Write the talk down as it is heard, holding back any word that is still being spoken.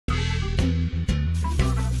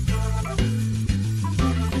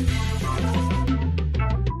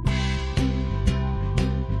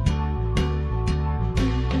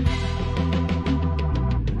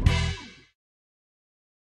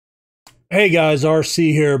Hey guys,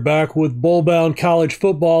 RC here, back with Bowl-Bound College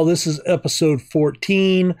Football. This is episode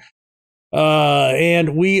 14,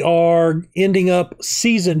 and we are ending up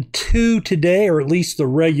season 2 today, or at least the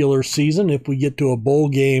regular season. If we get to a bowl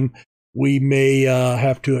game, we may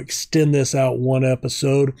have to extend this out one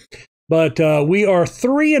episode. But we are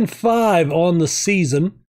 3-5 on the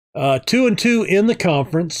season, 2-2 in the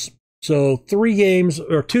conference. So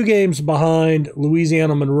 2 games behind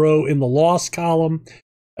Louisiana Monroe in the loss column.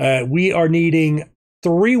 We are needing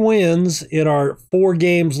 3 wins in our 4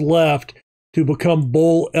 games left to become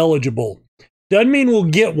bowl eligible. Doesn't mean we'll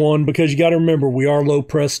get one, because you got to remember we are low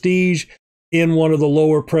prestige in one of the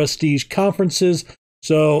lower prestige conferences.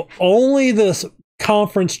 So only the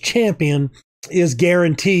conference champion is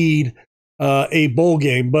guaranteed a bowl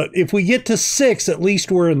game. But if we get to 6, at least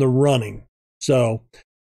we're in the running. So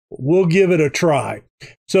we'll give it a try.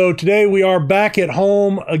 So today we are back at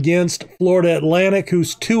home against Florida Atlantic,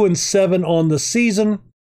 who's 2-7 on the season.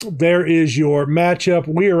 There is your matchup.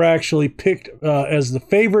 We are actually picked as the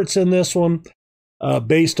favorites in this one,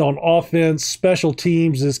 based on offense. Special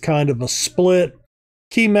teams is kind of a split.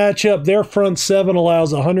 Key matchup, their front 7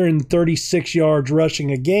 allows 136 yards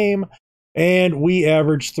rushing a game, and we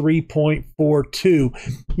average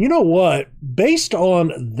 3.42. You know what? Based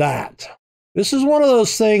on that, this is one of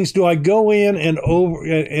those things. Do I go in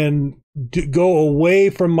and go away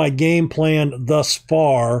from my game plan thus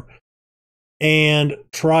far and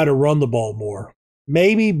try to run the ball more?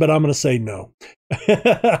 Maybe, but I'm going to say no.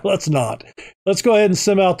 Let's not. Let's go ahead and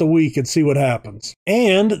sim out the week and see what happens.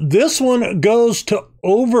 And this one goes to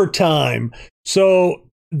overtime. So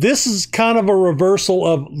this is kind of a reversal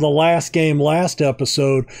of the last game, last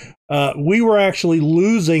episode. We were actually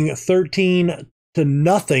losing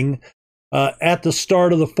 13-0. At the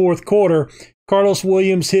start of the fourth quarter. Carlos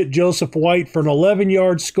Williams hit Joseph White for an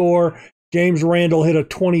 11-yard score. James Randall hit a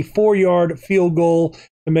 24-yard field goal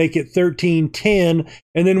to make it 13-10.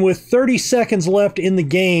 And then with 30 seconds left in the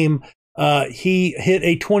game, he hit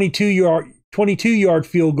a 22-yard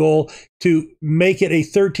field goal to make it a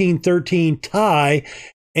 13-13 tie.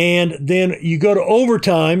 And then you go to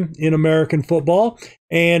overtime in American football,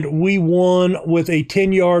 and we won with a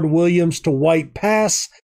 10-yard Williams to White pass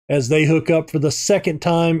as they hook up for the second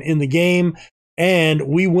time in the game, and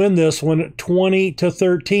we win this one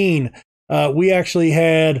 20-13. We actually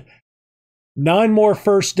had 9 more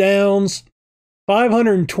first downs,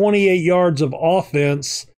 528 yards of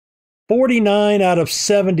offense, 49 out of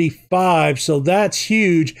 75, so that's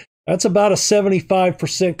huge. That's about a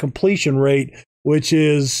 75% completion rate, which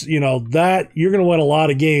is, that you're going to win a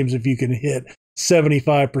lot of games if you can hit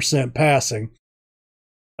 75% passing.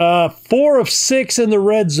 4 of 6 in the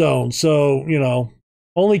red zone. So,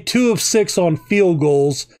 only 2 of 6 on field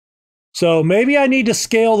goals. So maybe I need to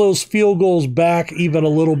scale those field goals back even a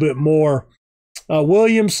little bit more.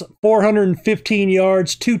 Williams, 415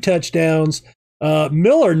 yards, 2 touchdowns.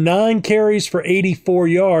 Miller, 9 carries for 84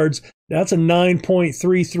 yards. That's a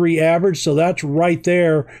 9.33 average. So that's right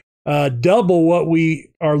there. Double what we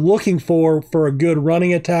are looking for a good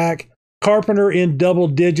running attack. Carpenter in double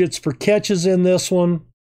digits for catches in this one.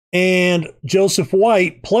 And Joseph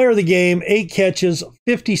White, player of the game, 8 catches,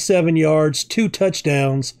 57 yards, 2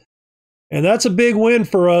 touchdowns. And that's a big win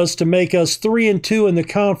for us to make us 3-2 in the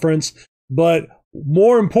conference. But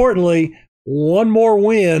more importantly, 1 more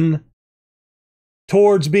win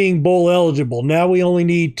towards being bowl eligible. Now we only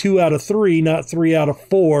need 2 out of 3, not 3 out of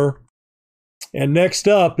 4. And next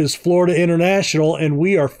up is Florida International, and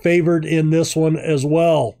we are favored in this one as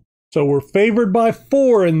well. So we're favored by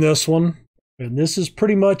 4 in this one. And this is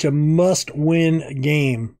pretty much a must-win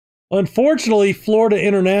game. Unfortunately, Florida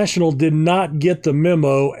International did not get the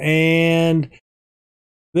memo, and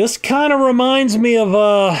this kind of reminds me of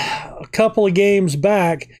a couple of games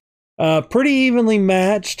back. Pretty evenly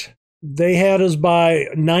matched. They had us by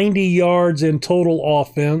 90 yards in total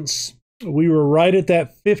offense. We were right at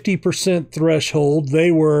that 50% threshold.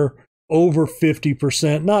 They were over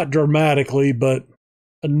 50%, not dramatically, but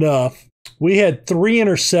enough. We had 3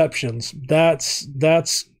 interceptions.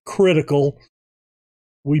 That's critical.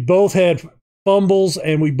 We both had fumbles,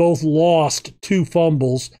 and we both lost 2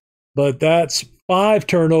 fumbles, but that's 5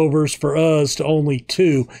 turnovers for us to only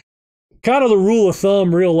 2. Kind of the rule of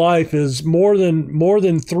thumb, real life, is more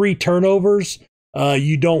than 3 turnovers,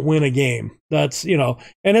 you don't win a game. That's and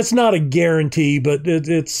it's not a guarantee, but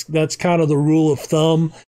that's kind of the rule of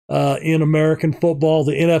thumb. In American football,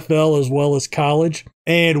 the NFL as well as college.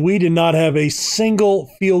 And we did not have a single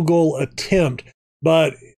field goal attempt.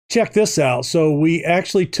 But check this out. So we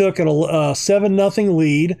actually took a 7-0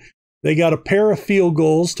 lead. They got a pair of field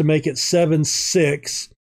goals to make it 7-6.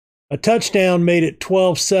 A touchdown made it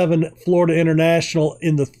 12-7 Florida International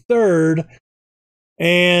in the third.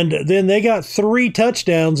 And then they got 3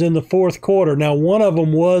 touchdowns in the fourth quarter. Now, one of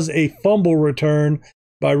them was a fumble return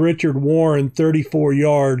by Richard Warren, 34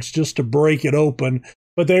 yards, just to break it open.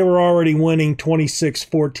 But they were already winning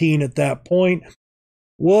 26-14 at that point.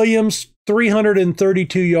 Williams,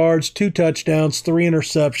 332 yards, 2 touchdowns, 3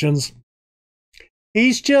 interceptions.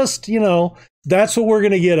 He's just, that's what we're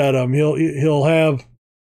going to get out of him. He'll have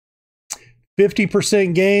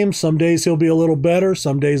 50% games. Some days he'll be a little better,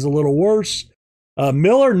 some days a little worse.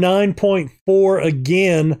 Miller, 9.4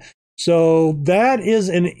 again. So that is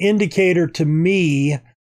an indicator to me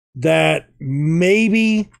that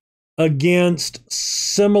maybe against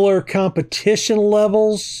similar competition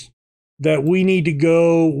levels that we need to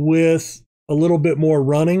go with a little bit more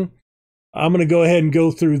running. I'm going to go ahead and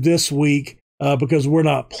go through this week because we're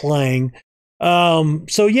not playing.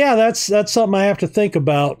 So yeah, that's something I have to think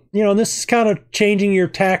about. And this is kind of changing your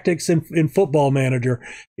tactics in Football Manager.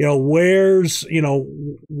 What's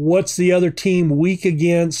the other team weak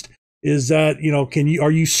against? Is that,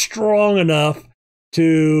 are you strong enough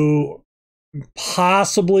to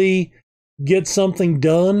possibly get something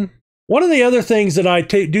done? One of the other things that I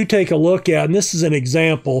do take a look at, and this is an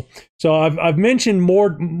example. So I've mentioned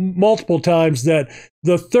multiple times that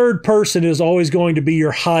the third person is always going to be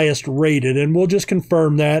your highest rated, and we'll just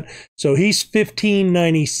confirm that. So he's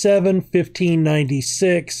 1597,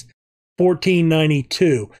 1596,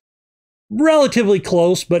 1492. Relatively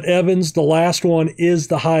close, but Evans, the last one, is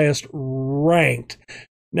the highest ranked.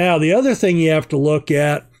 Now, the other thing you have to look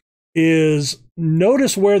at is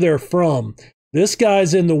notice where they're from. This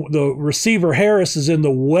guy's in the receiver, Harris, is in the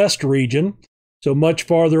West region, so much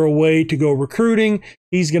farther away to go recruiting.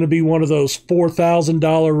 He's going to be one of those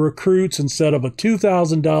 $4,000 recruits instead of a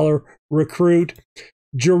 $2,000 recruit.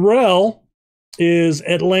 Jarrell is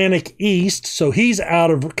Atlantic East, so he's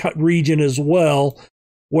out of region as well,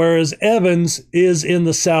 whereas Evans is in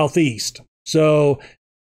the Southeast. So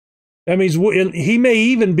that means he may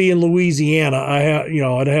even be in Louisiana.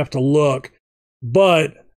 I'd have to look,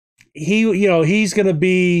 but he's going to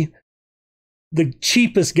be the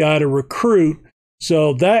cheapest guy to recruit.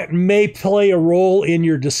 So that may play a role in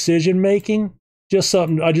your decision making. Just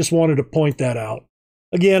something, I just wanted to point that out.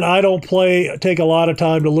 Again, I don't take a lot of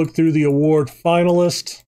time to look through the award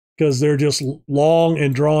finalists because they're just long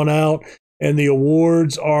and drawn out, and the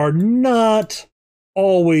awards are not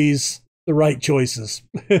always the right choices.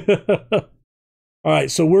 All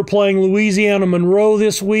right, so we're playing Louisiana Monroe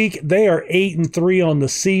this week. They are 8-3 on the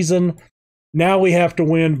season. Now we have to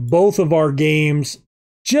win both of our games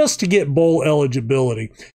just to get bowl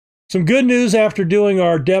eligibility. Some good news after doing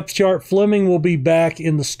our depth chart. Fleming will be back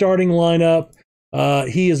in the starting lineup.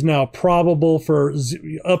 He is now probable for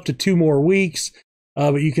up to 2 more weeks.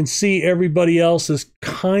 But you can see everybody else is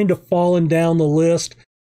kind of falling down the list.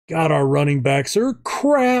 God, our running backs are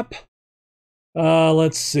crap.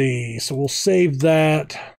 Let's see. So we'll save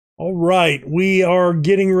that. All right. We are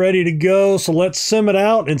getting ready to go. So let's sim it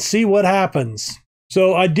out and see what happens.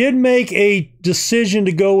 So I did make a decision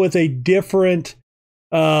to go with a different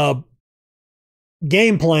game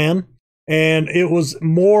plan, and it was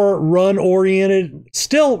more run oriented,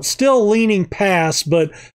 still leaning pass,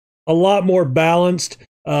 but a lot more balanced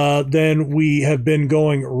than we have been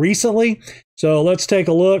going recently. So let's take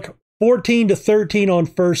a look. 14-13 on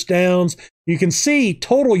first downs. You can see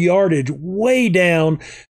total yardage way down.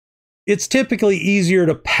 It's typically easier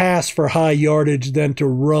to pass for high yardage than to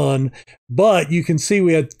run, but you can see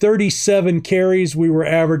we had 37 carries. We were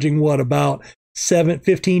averaging about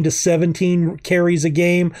 15 to 17 carries a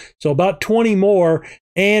game, so about 20 more,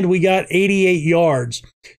 and we got 88 yards.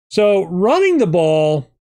 So running the ball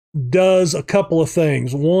does a couple of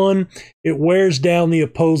things. One, it wears down the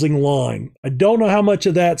opposing line. I don't know how much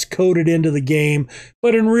of that's coded into the game,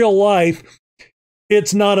 but in real life,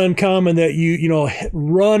 it's not uncommon that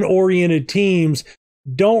run-oriented teams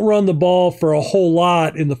don't run the ball for a whole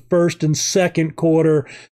lot in the first and second quarter.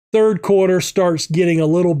 Third quarter starts getting a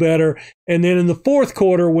little better, and then in the fourth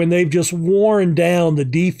quarter, when they've just worn down the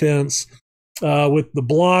defense with the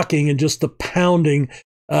blocking and just the pounding,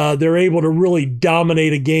 they're able to really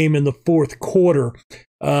dominate a game in the fourth quarter.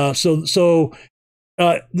 So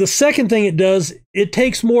the second thing it does, it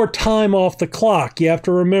takes more time off the clock. You have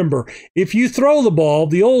to remember, if you throw the ball,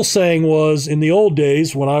 the old saying was in the old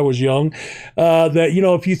days when I was young, that,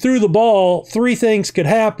 if you threw the ball, 3 things could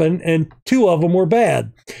happen and 2 of them were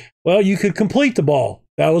bad. Well, you could complete the ball.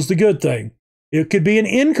 That was the good thing. It could be an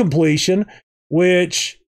incompletion,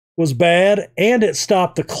 which was bad, and it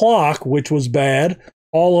stopped the clock, which was bad,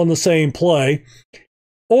 all on the same play.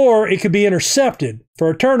 or it could be intercepted for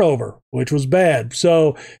a turnover, which was bad.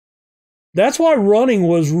 So that's why running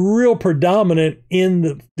was real predominant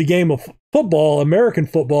in the game of football, American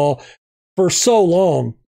football, for so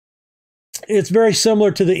long. It's very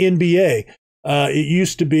similar to the NBA. It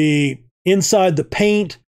used to be inside the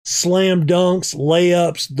paint, slam dunks,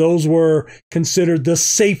 layups. Those were considered the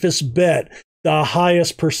safest bet, the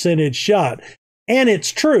highest percentage shot. And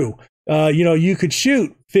it's true. You could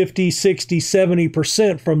shoot 50, 60,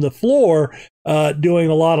 70% from the floor, doing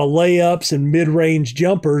a lot of layups and mid-range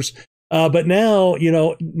jumpers. But now,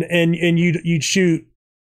 and you'd shoot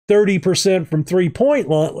 30% from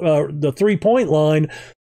the 3-point line.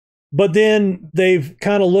 But then they've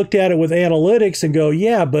kind of looked at it with analytics and go,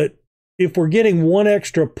 yeah, but if we're getting one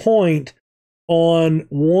extra point on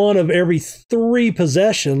one of every 3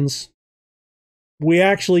 possessions, we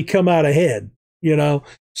actually come out ahead,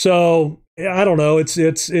 So I don't know. It's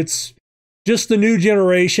just the new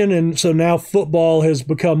generation. And so now football has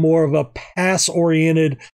become more of a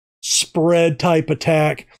pass-oriented spread type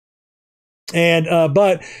attack. And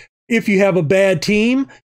but if you have a bad team,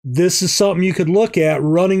 this is something you could look at,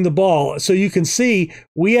 running the ball. So you can see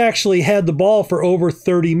we actually had the ball for over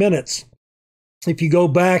 30 minutes. If you go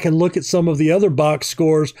back and look at some of the other box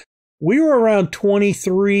scores, we were around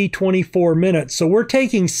 23, 24 minutes. So we're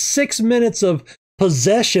taking 6 minutes of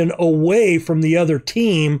possession away from the other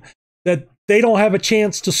team that they don't have a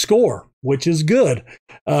chance to score, which is good.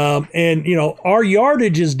 And our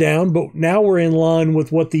yardage is down, but now we're in line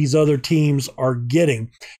with what these other teams are getting.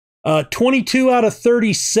 22 out of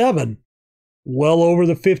 37, well over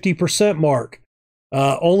the 50% mark.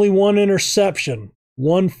 Only 1 interception,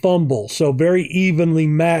 1 fumble, so very evenly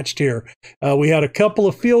matched here. We had a couple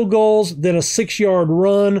of field goals, then a 6-yard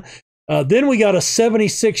run. Then we got a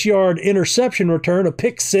 76-yard interception return, a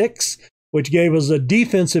pick 6, which gave us a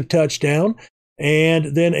defensive touchdown,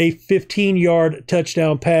 and then a 15-yard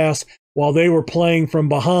touchdown pass while they were playing from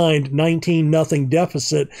behind, 19-0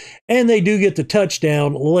 deficit. And they do get the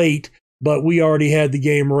touchdown late, but we already had the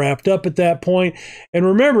game wrapped up at that point. And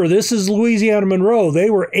remember, this is Louisiana Monroe. They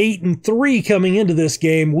were 8-3 coming into this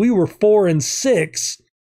game. We were 4-6,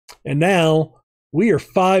 and now we are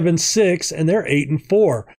 5-6, and they're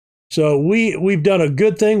 8-4. So we've done a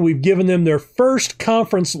good thing. We've given them their first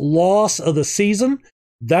conference loss of the season.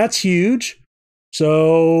 That's huge.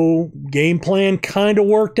 So game plan kind of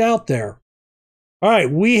worked out there. All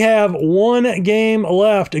right, we have 1 game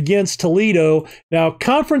left against Toledo. Now,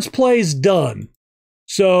 conference play's done.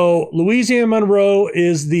 So Louisiana Monroe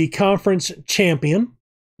is the conference champion.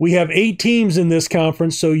 We have 8 teams in this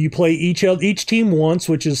conference, so you play each team once,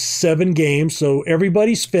 which is 7 games. So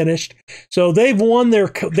everybody's finished. So they've won the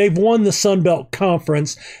Sunbelt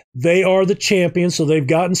Conference. They are the champions, so they've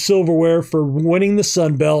gotten silverware for winning the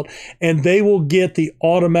Sunbelt, and they will get the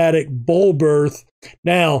automatic bowl berth.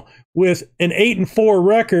 Now, with an 8-4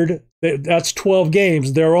 record, that's 12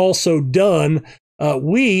 games. They're also done.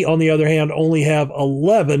 We, on the other hand, only have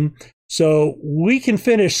 11. So we can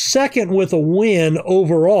finish second with a win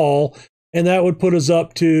overall, and that would put us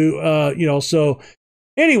up to, so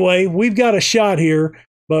anyway, we've got a shot here,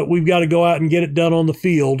 but we've got to go out and get it done on the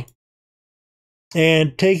field.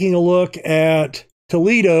 And taking a look at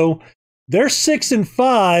Toledo, they're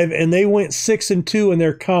 6-5, and they went 6-2 in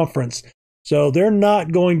their conference. So they're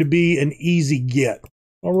not going to be an easy get.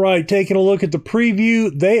 All right, taking a look at the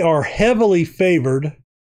preview, they are heavily favored.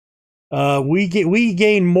 We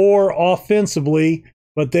gain more offensively,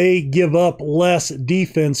 but they give up less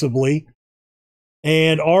defensively.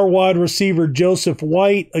 And our wide receiver, Joseph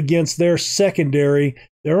White, against their secondary,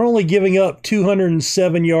 they're only giving up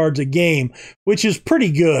 207 yards a game, which is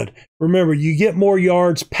pretty good. Remember, you get more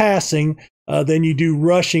yards passing than you do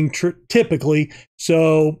rushing typically.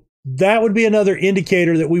 So that would be another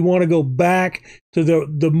indicator that we want to go back to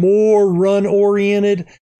the more run-oriented,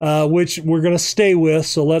 which we're going to stay with.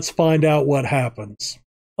 So let's find out what happens.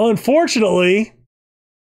 Unfortunately,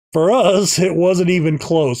 for us, it wasn't even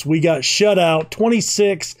close. We got shut out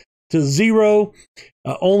 26-0,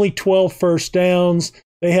 only 12 first downs.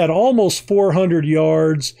 They had almost 400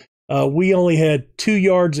 yards. We only had 2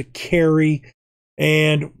 yards a carry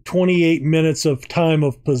and 28 minutes of time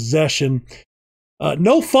of possession.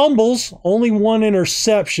 No fumbles, only 1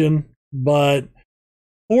 interception, but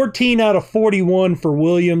 14 out of 41 for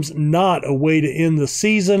Williams, not a way to end the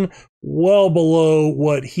season, well below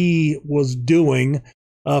what he was doing.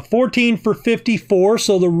 14 for 54,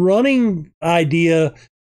 so the running idea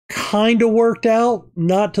kind of worked out,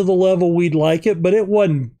 not to the level we'd like it, but it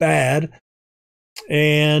wasn't bad.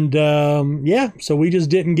 And so we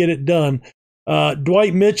just didn't get it done.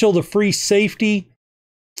 Dwight Mitchell, the free safety,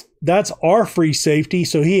 that's our free safety.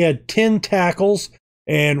 So he had 10 tackles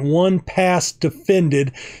and 1 pass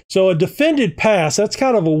defended. So a defended pass, that's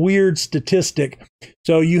kind of a weird statistic.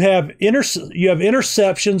 So you have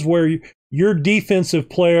interceptions where your defensive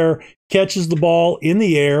player catches the ball in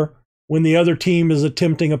the air when the other team is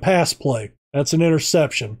attempting a pass play. That's an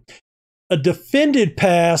interception. A defended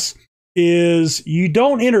pass is you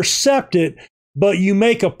don't intercept it, but you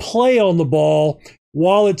make a play on the ball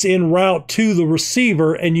while it's en route to the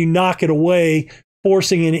receiver and you knock it away,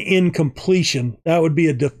 forcing an incompletion. That would be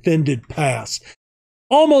a defended pass.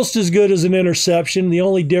 Almost as good as an interception. The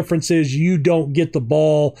only difference is you don't get the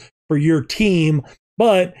ball for your team.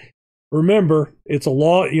 But remember, it's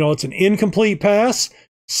it's an incomplete pass,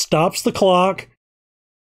 stops the clock,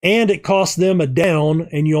 and it costs them a down,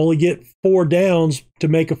 and you only get 4 downs to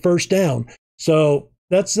make a first down. So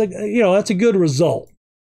that's a good result.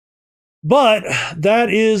 But that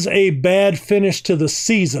is a bad finish to the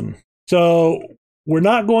season. So we're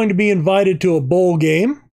not going to be invited to a bowl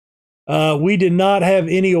game. We did not have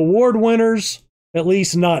any award winners, at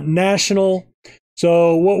least not national.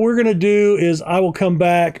 So what we're going to do is I will come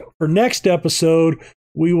back for next episode.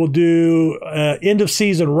 We will do end of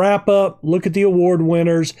season wrap up, look at the award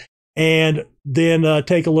winners, and then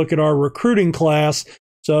take a look at our recruiting class.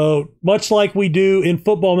 So much like we do in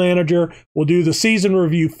Football Manager, we'll do the season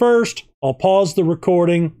review first. I'll pause the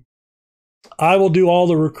recording. I will do all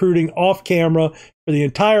the recruiting off camera for the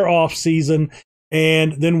entire off season,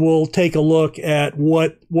 and then we'll take a look at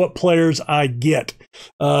what players I get.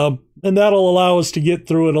 And that'll allow us to get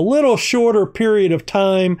through it a little shorter period of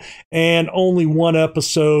time and only 1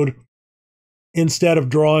 episode instead of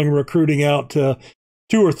drawing recruiting out to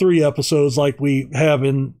 2 or 3 episodes like we have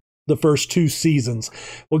in the first 2 seasons.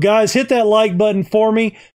 Well, guys, hit that like button for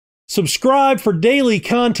me. Subscribe for daily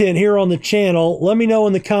content here on the channel. Let me know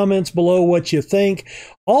in the comments below what you think.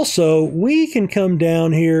 Also, we can come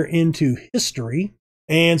down here into history.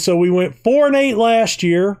 And so we went 4-8 last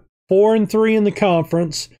year, 4-3 in the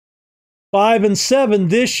conference, 5-7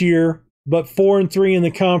 this year, but 4-3 in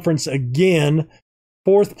the conference again.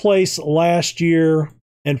 4th place last year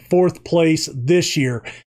and 4th place this year.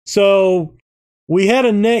 So we had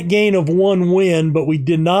a net gain of 1 win, but we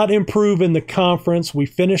did not improve in the conference. We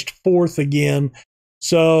finished 4th again.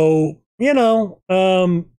 So,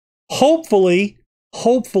 hopefully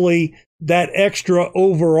that extra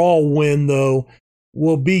overall win, though,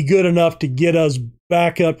 will be good enough to get us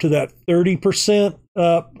back up to that 30%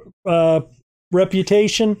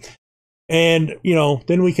 reputation. And,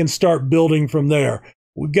 then we can start building from there.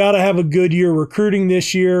 We've got to have a good year recruiting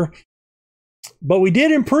this year. But we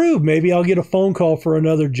did improve. Maybe I'll get a phone call for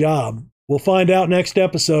another job. We'll find out next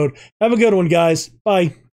episode. Have a good one, guys.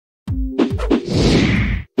 Bye.